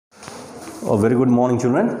A very good morning,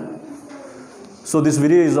 children. So this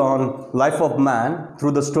video is on life of man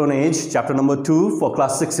through the Stone Age, chapter number 2 for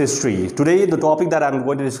class 6 history. Today the topic that I'm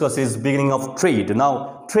going to discuss is beginning of trade.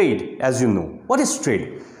 Now trade, as you know, what is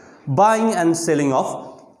trade? Buying and selling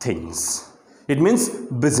of things. It means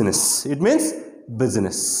business. It means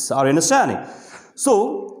business. Are you understanding?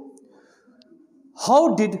 So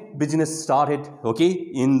how did business started,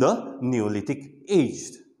 in the Neolithic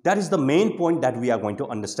age? That is the main point that we are going to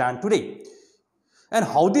understand today. And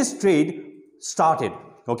how this trade started,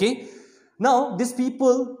 Now, these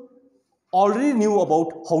people already knew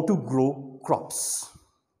about how to grow crops.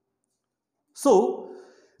 So,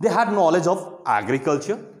 they had knowledge of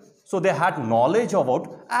agriculture. So, they had knowledge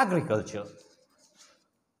about agriculture.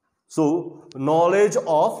 So, knowledge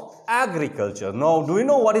of agriculture. Now, do you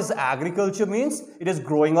know what is agriculture means? It is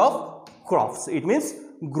growing of crops. It means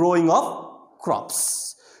growing of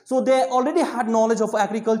crops. So, they already had knowledge of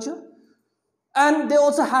agriculture. And they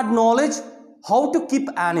also had knowledge how to keep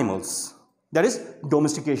animals. That is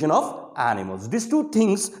domestication of animals. These two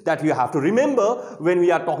things that you have to remember when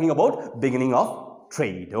we are talking about beginning of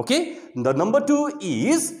trade. The number 2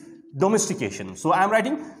 is domestication. So I am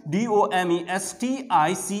writing domestication.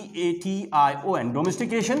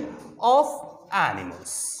 Domestication of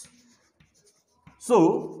animals.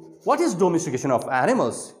 So what is domestication of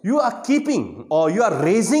animals? You are keeping or you are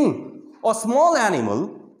raising a small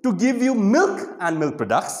animal to give you milk and milk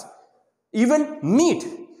products, even meat.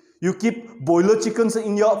 You keep boiler chickens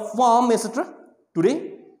in your farm, etc.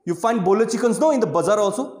 Today, you find boiler chickens in the bazaar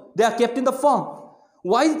also. They are kept in the farm.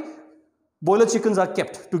 Why boiler chickens are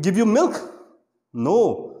kept? To give you milk?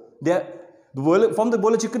 No. From the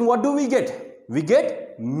boiler chicken, what do we get? We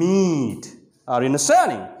get meat. Are you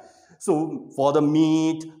understanding? So, for the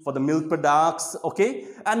meat, for the milk products,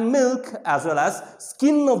 and milk as well as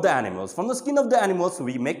skin of the animals. From the skin of the animals,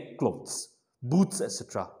 we make clothes, boots,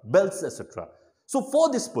 etc., belts, etc. So,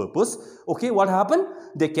 for this purpose, what happened?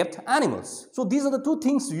 They kept animals. So, these are the two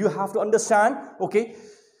things you have to understand,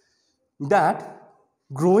 that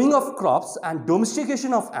growing of crops and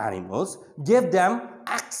domestication of animals gave them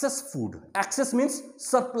excess food. Excess means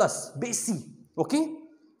surplus, basic,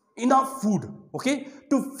 enough food,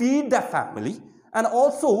 to feed their family and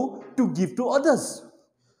also to give to others.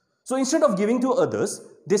 So instead of giving to others,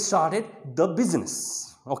 they started the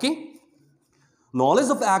business, Knowledge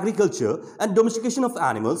of agriculture and domestication of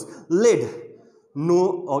animals led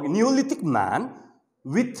Neolithic man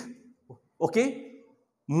with,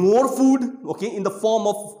 more food, in the form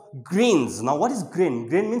of grains. Now what is grain?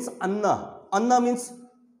 Grain means anna. Anna means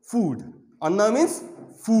food. Anna means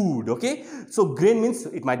food, So grain means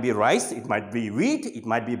it might be rice, it might be wheat, it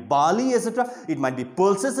might be barley, etc. It might be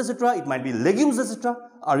pulses, etc. It might be legumes, etc.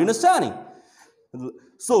 Are you understanding?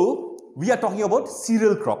 So we are talking about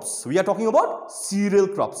cereal crops. We are talking about cereal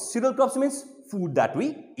crops. Cereal crops means food that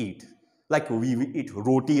we eat. Like we eat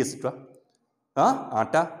roti, etc.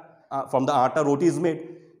 Atta. From the atta roti is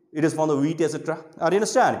made. It is from the wheat, etc. Are you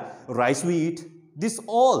understanding? Rice we eat. This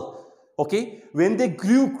all. When they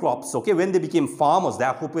grew crops, when they became farmers, their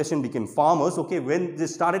occupation became farmers, when they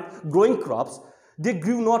started growing crops, they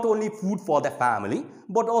grew not only food for their family,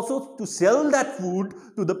 but also to sell that food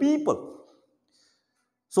to the people.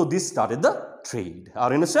 So this started the trade.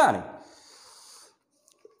 Are you understanding?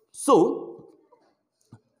 So,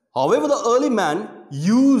 however, the early man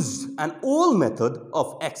used an old method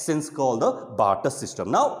of exchange called the barter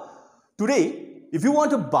system. Now, today, if you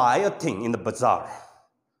want to buy a thing in the bazaar,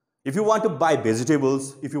 if you want to buy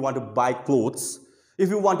vegetables, if you want to buy clothes, if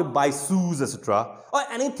you want to buy shoes, etc., or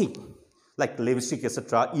anything like lipstick,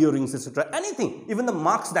 etc., earrings, etc., anything, even the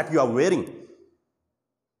marks that you are wearing,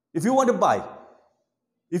 if you want to buy,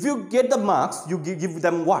 if you get the marks, you give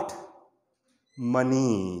them what?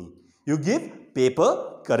 Money. You give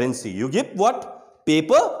paper currency. You give what?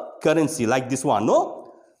 Paper currency, like this one,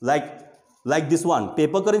 no? Like this one,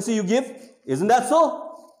 paper currency you give. Isn't that so?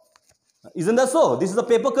 Isn't that so? This is the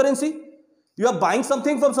paper currency. You are buying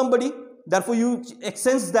something from somebody, therefore you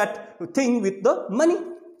exchange that thing with the money.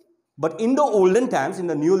 But in the olden times, in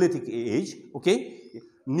the Neolithic age,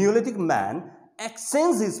 Neolithic man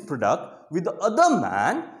exchanges his product with the other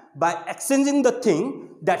man by exchanging the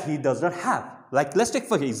thing that he does not have. Like let's take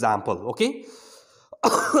for example,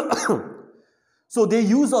 So they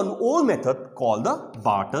use an old method called the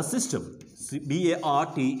barter system.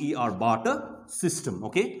 B-A-R-T-E-R, barter system,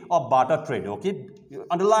 or barter trade,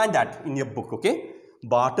 Underline that in your book,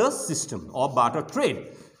 Barter system or barter trade.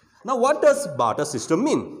 Now, what does barter system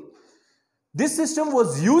mean? This system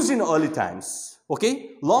was used in early times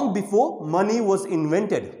Okay, long before money was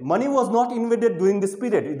invented. Money was not invented during this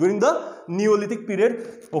period. During the Neolithic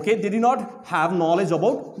period, okay, they did not have knowledge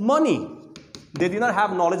about money. They did not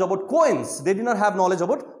have knowledge about coins. They did not have knowledge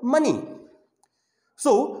about money.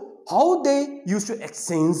 So, how they used to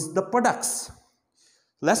exchange the products?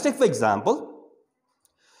 Let's take for example.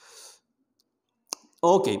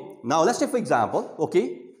 Okay, now let's take for example.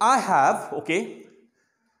 Okay, I have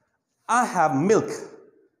milk.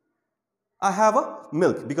 I have a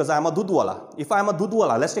milk because I am a dudwala. If I am a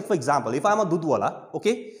dudwala, let's take for example, if I am a dudwala,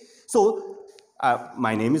 okay, so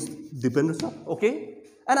my name is Dipendra, okay,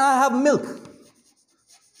 and I have milk.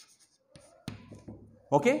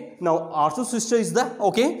 Okay, now Arsu's sister is that,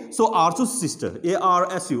 okay, so Arsu's sister,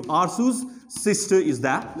 A-R-S-U, Arsu's sister is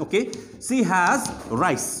that, okay, she has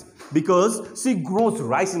rice because she grows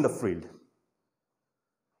rice in the field.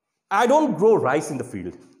 I don't grow rice in the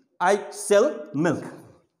field. I sell milk.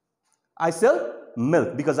 I sell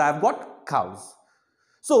milk because I have got cows.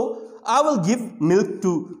 So, I will give milk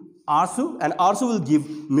to Arsu and Arsu will give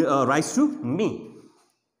rice to me.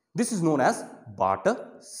 This is known as barter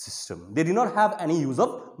system. They did not have any use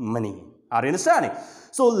of money. Are you understanding?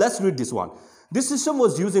 So, let's read this one. This system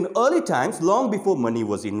was used in early times, long before money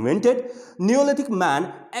was invented. Neolithic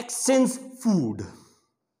man exchanged food.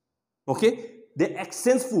 Okay? They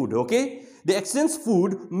exchange food, okay? They exchange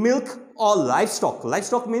food, milk or livestock.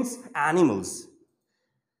 Livestock means animals.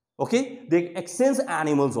 Okay? They exchange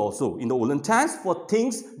animals also in the olden times for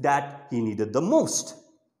things that he needed the most.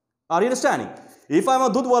 Are you understanding? If I am a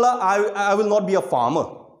dudwala, I will not be a farmer.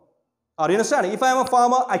 Are you understanding? If I am a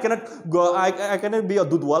farmer, I cannot go, I cannot be a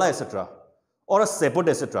dudwala, etc. or a shepherd,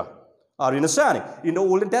 etc. Are you understanding? In the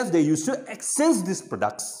olden times, they used to exchange these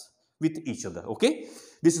products with each other. Okay?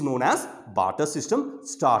 This is known as barter system,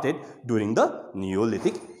 started during the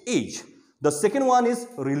Neolithic age. The second one is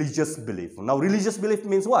religious belief. Now, religious belief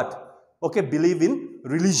means what? Okay, believe in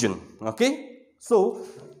religion. Okay? So,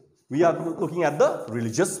 we are looking at the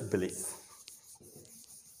religious belief.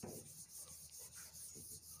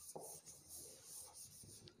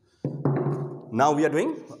 Now we are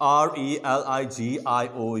doing R-E-L-I-G-I-O-U-S,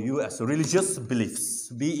 religious beliefs,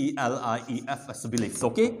 B-E-L-I-E-F-S, beliefs,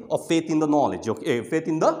 okay, of faith in the knowledge, okay, faith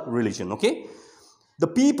in the religion, okay. The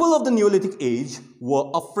people of the Neolithic age were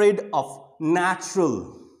afraid of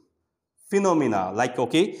natural phenomena like,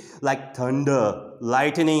 okay, like thunder,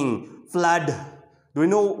 lightning, flood. Do you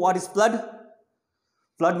know what is flood?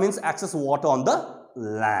 Flood means excess water on the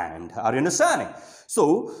land. Are you understanding?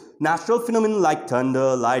 So, natural phenomena like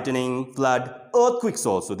thunder, lightning, flood, earthquakes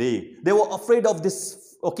also, they were afraid of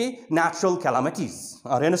this, okay, natural calamities.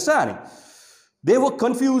 Are you understanding? They were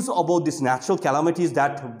confused about these natural calamities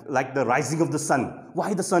that, like the rising of the sun.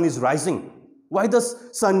 Why the sun is rising? Why the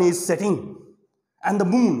sun is setting? And the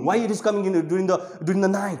moon, why it is coming in during the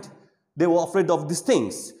night? They were afraid of these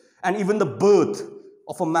things. And even the birth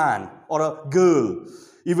of a man or a girl,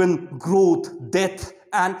 even growth, death,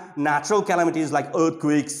 and natural calamities like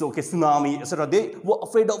earthquakes, okay, tsunami, etc. They were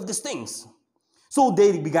afraid of these things. So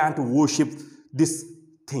they began to worship these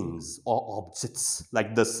things or objects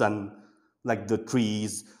like the sun, like the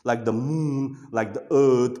trees, like the moon, like the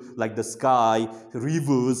earth, like the sky,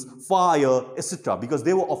 rivers, fire, etc. Because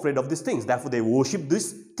they were afraid of these things. Therefore, they worship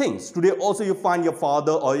these things. Today also you find your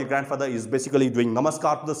father or your grandfather is basically doing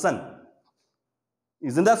namaskar to the sun.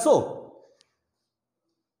 Isn't that so?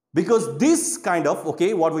 Because this kind of,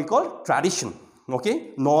 okay, what we call tradition,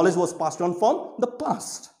 okay, knowledge was passed on from the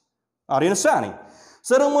past. Are you understanding?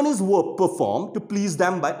 Ceremonies were performed to please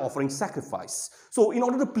them by offering sacrifice. So, in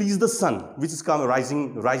order to please the sun, which is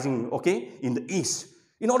rising, okay, in the east,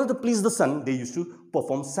 in order to please the sun, they used to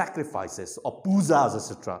perform sacrifices or pujas,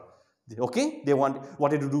 etc. Okay, they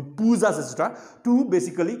wanted to do pujas, etc. to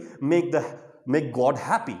basically make God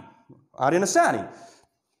happy. Are you understanding?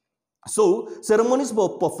 So, ceremonies were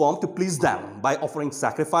performed to please them by offering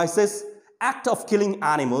sacrifices. Act of killing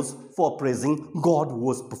animals for praising God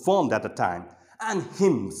was performed at the time. And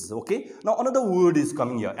hymns, okay. Now, another word is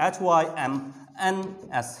coming here,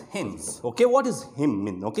 H-Y-M-N-S, hymns. Okay, what is hymn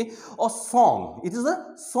mean? Okay, a song. It is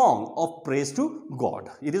a song of praise to God.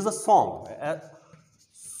 It is a song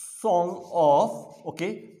of,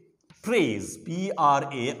 okay, praise,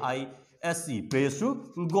 P-R-A-I-S-E, praise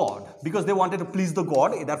to God, because they wanted to please the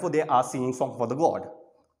God, therefore they are singing song for the God.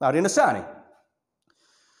 Are you understanding?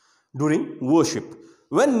 During worship,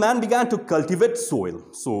 when man began to cultivate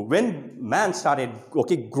soil, so when man started,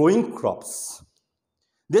 okay, growing crops,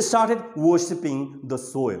 they started worshipping the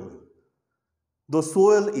soil. The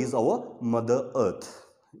soil is our Mother Earth.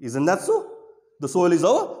 Isn't that so? The soil is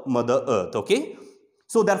our Mother Earth, okay?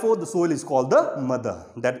 So therefore the soil is called the Mother.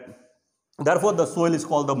 That Therefore, the soil is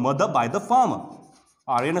called the mother by the farmer.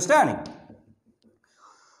 Are you understanding?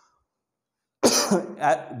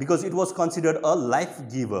 Because it was considered a life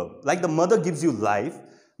giver. Like the mother gives you life,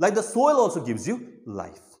 like the soil also gives you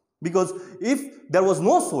life. Because if there was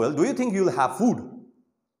no soil, do you think you will have food?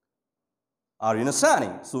 Are you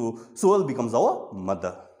understanding? So, soil becomes our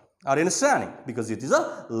mother. Are you understanding? Because it is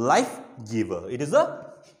a life giver. It is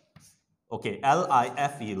a, okay,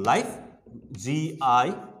 L-I-F-E, life,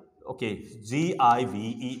 G-I-V-E-R,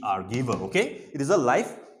 giver, okay? It is a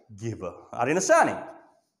life giver. Are you understanding?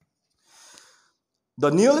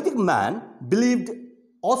 The Neolithic man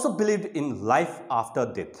also believed in life after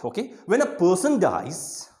death, okay? When a person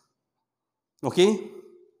dies, okay,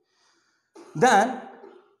 then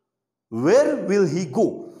where will he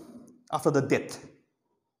go after the death?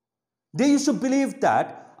 They used to believe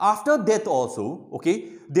that after death also, okay,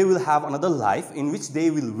 they will have another life in which they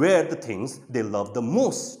will wear the things they love the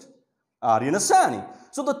most. Are you understanding?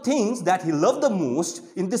 So the things that he loved the most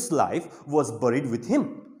in this life was buried with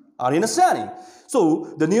him. Are you understanding?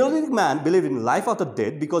 So the Neolithic man believed in life after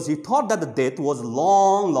death because he thought that the death was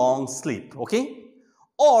long, long sleep, okay,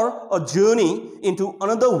 or a journey into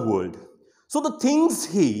another world. So the things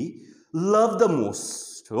he loved the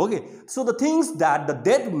most, okay, so the things that the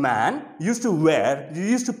dead man used to wear,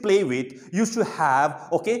 used to play with, used to have,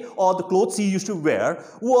 okay, or the clothes he used to wear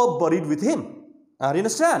were buried with him. Are you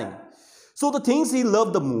understanding? So the things he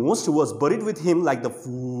loved the most was buried with him, like the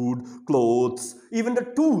food, clothes, even the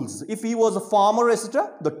tools. If he was a farmer,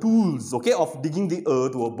 etc., the tools, okay, of digging the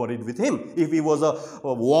earth were buried with him. If he was a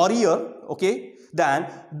warrior, okay, then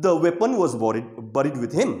the weapon was buried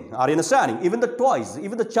with him. Are you understanding? Even the toys,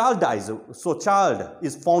 even the child dies, so child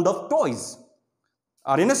is fond of toys.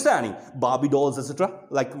 Are you understanding? Barbie dolls, etc.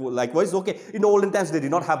 Likewise, okay, in the olden times they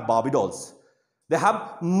did not have Barbie dolls. They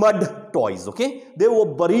have mud toys, okay? They were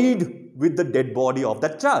buried with the dead body of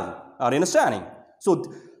that child. Are you understanding? So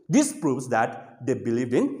this proves that they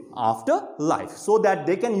believed in afterlife, so that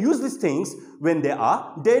they can use these things when they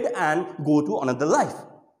are dead and go to another life.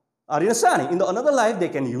 Are you understanding? In the another life, they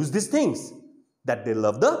can use these things that they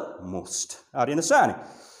love the most. Are you understanding?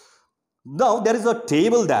 Now, there is a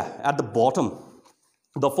table there at the bottom.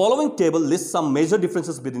 The following table lists some major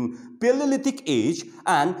differences between Paleolithic age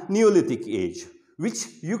and Neolithic age, which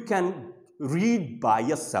you can read by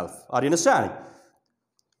yourself. Are you understanding?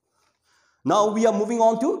 Now, we are moving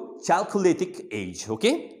on to Chalcolithic age,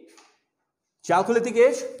 okay? Chalcolithic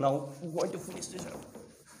age. Now, I'm going to finish this up.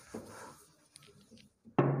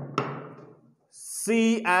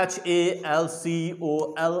 Chalcolithic,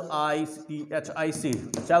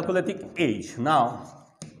 Chalcolithic age. Now,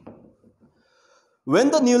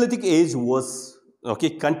 when the Neolithic age was,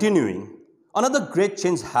 okay, continuing, another great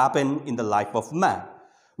change happened in the life of man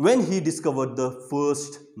when he discovered the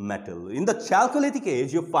first metal. In the Chalcolithic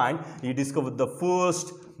age, you find he discovered the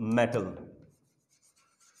first metal,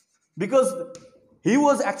 because he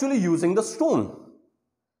was actually using the stone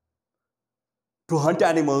to hunt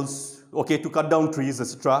animals, okay, to cut down trees,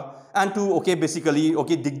 etc., and to, okay, basically,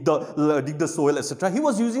 okay, dig the soil, etc. He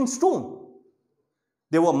was using stone.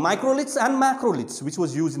 There were microliths and macroliths, which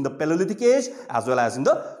was used in the Paleolithic age as well as in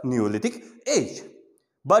the Neolithic age.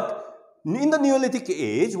 But in the Neolithic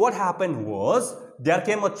age, what happened was there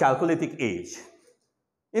came a Chalcolithic age.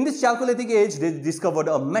 In this Chalcolithic age, they discovered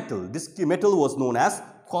a metal. This metal was known as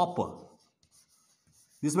copper.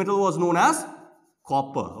 This metal was known as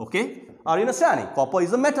copper, okay? Are you understanding? Copper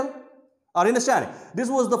is a metal. Are you understanding? This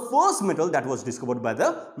was the first metal that was discovered by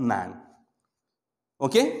the man.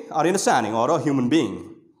 Okay? Are you understanding? Or a human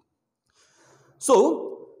being.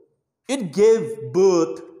 So, it gave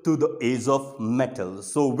birth to the age of metal.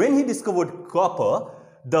 So, when he discovered copper,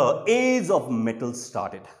 the age of metals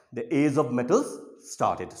started. The age of metals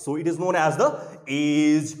started. So, it is known as the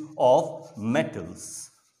age of metals.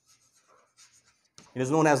 It is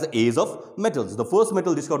known as the age of metals. The first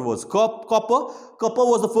metal discovered was copper. Copper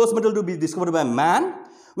was the first metal to be discovered by man.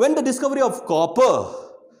 When the discovery of copper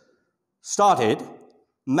started,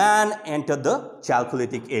 man entered the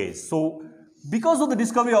Chalcolithic age. So, because of the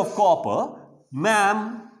discovery of copper,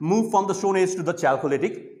 man moved from the Stone Age to the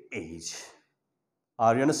Chalcolithic age.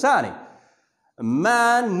 Are you understanding?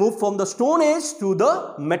 Man moved from the Stone Age to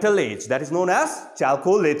the Metal Age. That is known as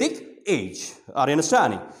Chalcolithic age. Are you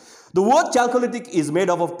understanding? The word Chalcolithic is made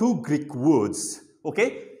up of two Greek words.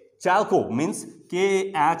 Okay? Chalco means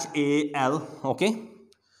K-H-A-L. Okay?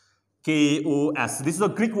 K-O-S. This is a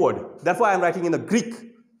Greek word. Therefore, I am writing in the Greek.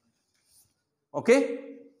 Okay?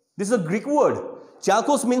 This is a Greek word.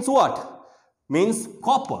 Chalcos means what? Means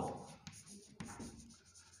copper.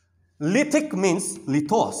 Lithic means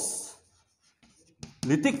lithos.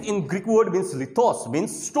 Lithic in Greek word means lithos,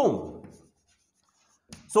 means stone.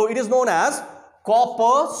 So it is known as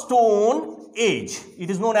Copper Stone Age. It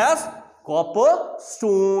is known as Copper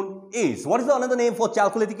Stone Age. What is the another name for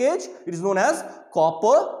Chalcolithic age? It is known as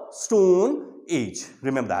Copper Stone Age.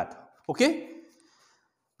 Remember that. Okay.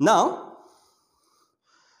 Now,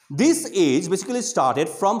 this age basically started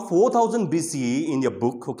from 4000 BCE in your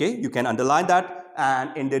book. Okay. You can underline that,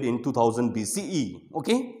 and ended in 2000 BCE.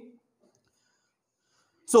 Okay.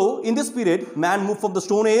 So, in this period, man moved from the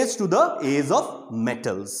Stone Age to the age of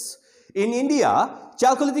metals. In India,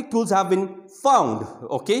 Chalcolithic tools have been found,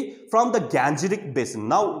 okay, from the Gangetic Basin.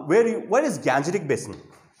 Now, where is Gangetic Basin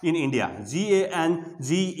in India? Gangetic,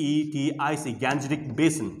 Gangetic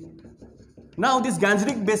Basin. Now, this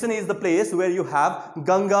Gangetic Basin is the place where you have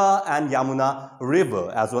Ganga and Yamuna river,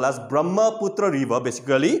 as well as Brahmaputra river,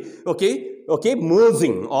 basically,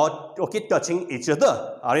 merging or touching each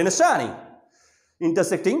other. Are you understanding?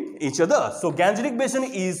 Intersecting each other. So, Gangetic Basin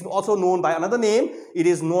is also known by another name. It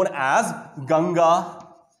is known as Ganga,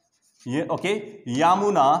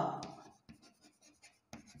 Yamuna,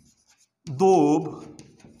 Doab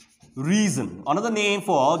region. Another name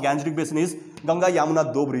for Gangetic Basin is Ganga,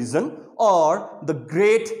 Yamuna, Doab region, or the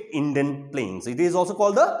Great Indian Plains. It is also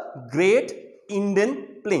called the Great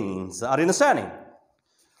Indian Plains. Are you understanding?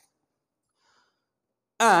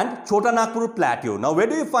 And Chota Nagpur Plateau. Now, where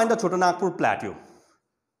do you find the Chota Nagpur Plateau?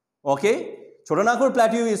 Okay, Chota Nagpur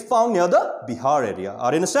Plateau is found near the Bihar area.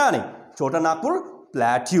 Are you understanding? Chota Nagpur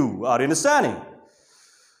Plateau. Are you understanding?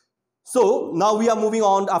 So now we are moving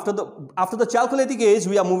on after the Chalcolithic age.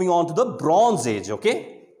 We are moving on to the Bronze Age.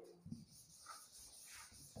 Okay,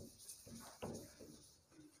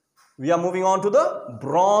 we are moving on to the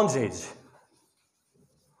Bronze Age.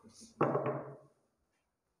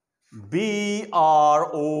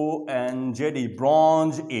 B-R-O-N-Z-E,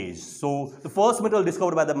 Bronze Age. So, the first metal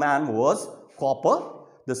discovered by the man was copper.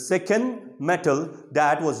 The second metal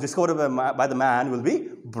that was discovered by the man will be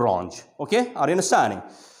bronze. Okay, are you understanding?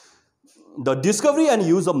 The discovery and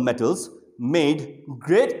use of metals made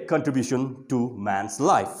great contribution to man's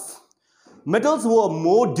life. Metals were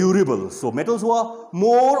more durable. So, metals were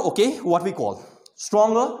more, what we call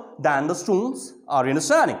stronger than the stones. Are you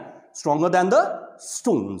understanding? Stronger than the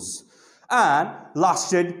stones, and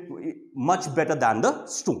lasted much better than the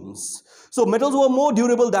stones. So, metals were more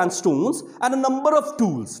durable than stones, and a number of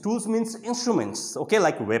tools. Tools means instruments,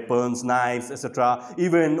 like weapons, knives, etc.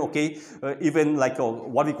 Even, even like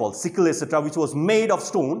what we call sickle, etc., which was made of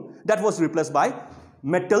stone, that was replaced by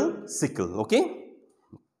metal sickle,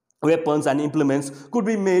 Weapons and implements could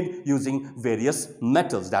be made using various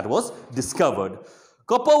metals that was discovered.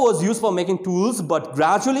 Copper was used for making tools, but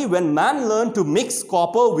gradually when man learned to mix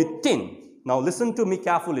copper with tin. Now listen to me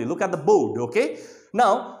carefully, look at the board,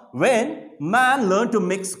 Now, when man learned to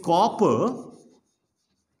mix copper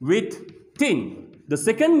with tin, the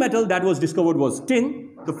second metal that was discovered was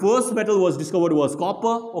tin. The first metal was discovered was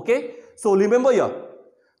copper, So remember here,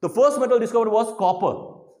 the first metal discovered was copper.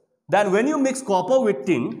 Then when you mix copper with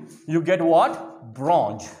tin, you get what?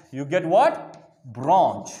 Bronze. You get what?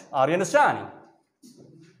 Bronze. Are you understanding?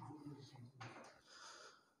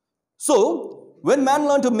 So, when man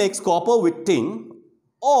learned to mix copper with tin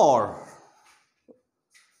or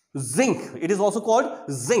zinc, it is also called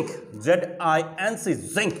zinc, Z-I-N-C,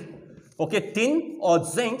 zinc, tin or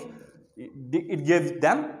zinc, it gives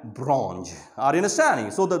them bronze. Are you understanding?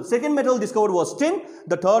 So, the second metal discovered was tin,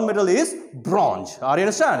 the third metal is bronze. Are you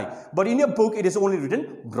understanding? But in your book, it is only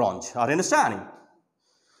written bronze. Are you understanding?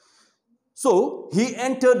 So, he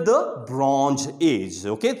entered the Bronze Age,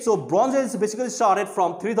 So, Bronze Age basically started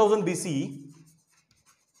from 3000 BCE,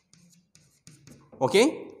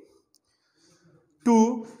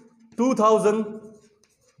 to 2000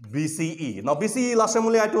 BCE. Now, BCE, last time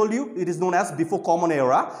only I told you, it is known as before Common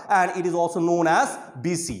Era, and it is also known as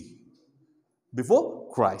BC, before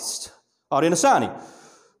Christ. Are you understanding?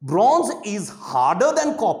 Bronze is harder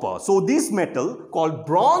than copper. So, this metal called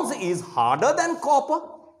bronze is harder than copper.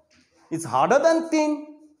 It's harder than tin.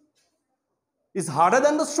 It's harder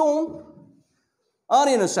than the stone. Are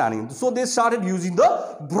you understanding? So, they started using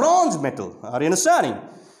the bronze metal. Are you understanding?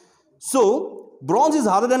 So, bronze is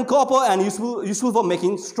harder than copper and useful for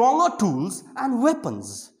making stronger tools and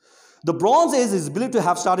weapons. The Bronze Age is believed to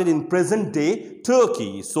have started in present-day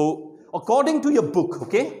Turkey. So, according to your book,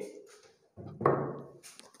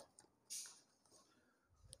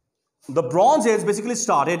 the Bronze Age basically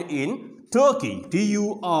started in Turkey,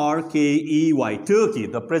 T-U-R-K-E-Y, Turkey,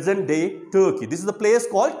 the present day Turkey. This is the place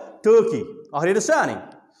called Turkey. Are you understanding?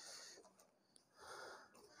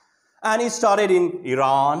 And it started in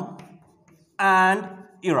Iran and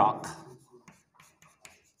Iraq.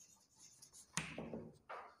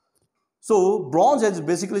 So Bronze Age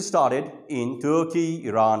basically started in Turkey,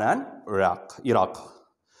 Iran and Iraq.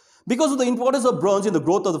 Because of the importance of bronze in the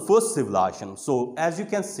growth of the first civilization. So as you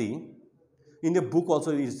can see, in the book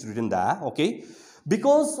also it is written there, okay,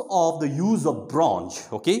 because of the use of bronze,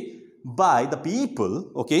 okay, by the people,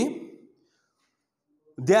 okay,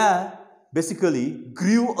 they basically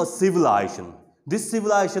grew a civilization. This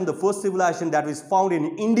civilization, the first civilization that is found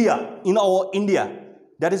in India, in our India,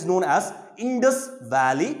 that is known as Indus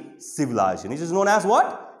Valley Civilization. It is known as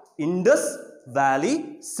what? Indus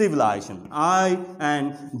Valley Civilization.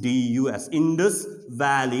 I-N-D-U-S, Indus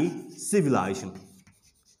Valley Civilization.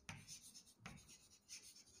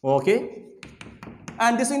 Okay.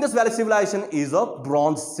 And this Indus Valley Civilization is a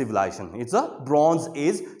bronze civilization. It's a Bronze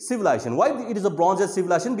Age civilization. Why it is a Bronze Age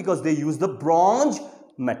civilization? Because they use the bronze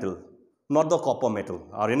metal, not the copper metal.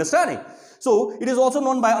 Are you understanding? So it is also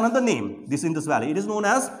known by another name, this Indus Valley. It is known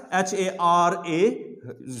as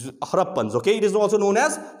Harappans. Okay, it is also known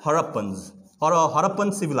as Harappans or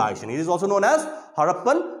Harappan civilization. It is also known as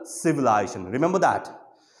Harappan civilization. Remember that.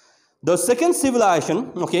 The second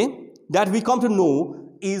civilization, okay, that we come to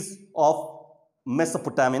know is of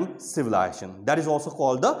Mesopotamian civilization. That is also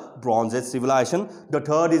called the Bronze Age civilization. The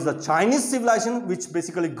third is the Chinese civilization, which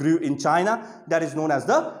basically grew in China. That is known as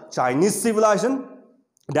the Chinese civilization.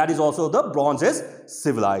 That is also the Bronze Age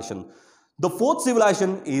civilization. The fourth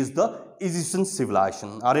civilization is the Egyptian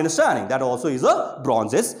civilization. Are you understanding? That also is a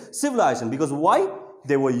Bronze Age civilization. Because why?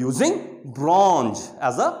 They were using bronze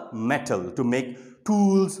as a metal to make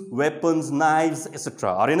tools, weapons, knives,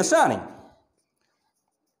 etc. Are you understanding?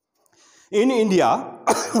 In India,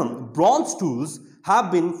 bronze tools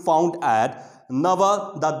have been found at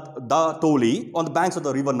Navadatoli on the banks of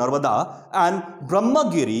the river Narmada and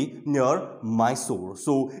Brahmagiri near Mysore.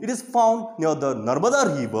 So it is found near the Narmada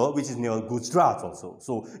river, which is near Gujarat also.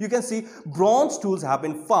 So you can see bronze tools have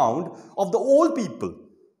been found of the old people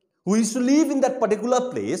who used to live in that particular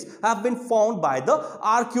place, have been found by the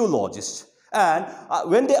archaeologists. And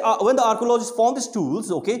when the archaeologists found these tools,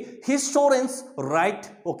 okay, historians write,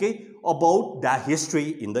 okay, about their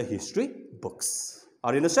history in the history books.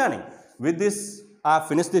 Are you understanding? With this, I have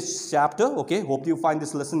finished this chapter. Okay, hope you find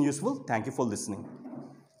this lesson useful. Thank you for listening.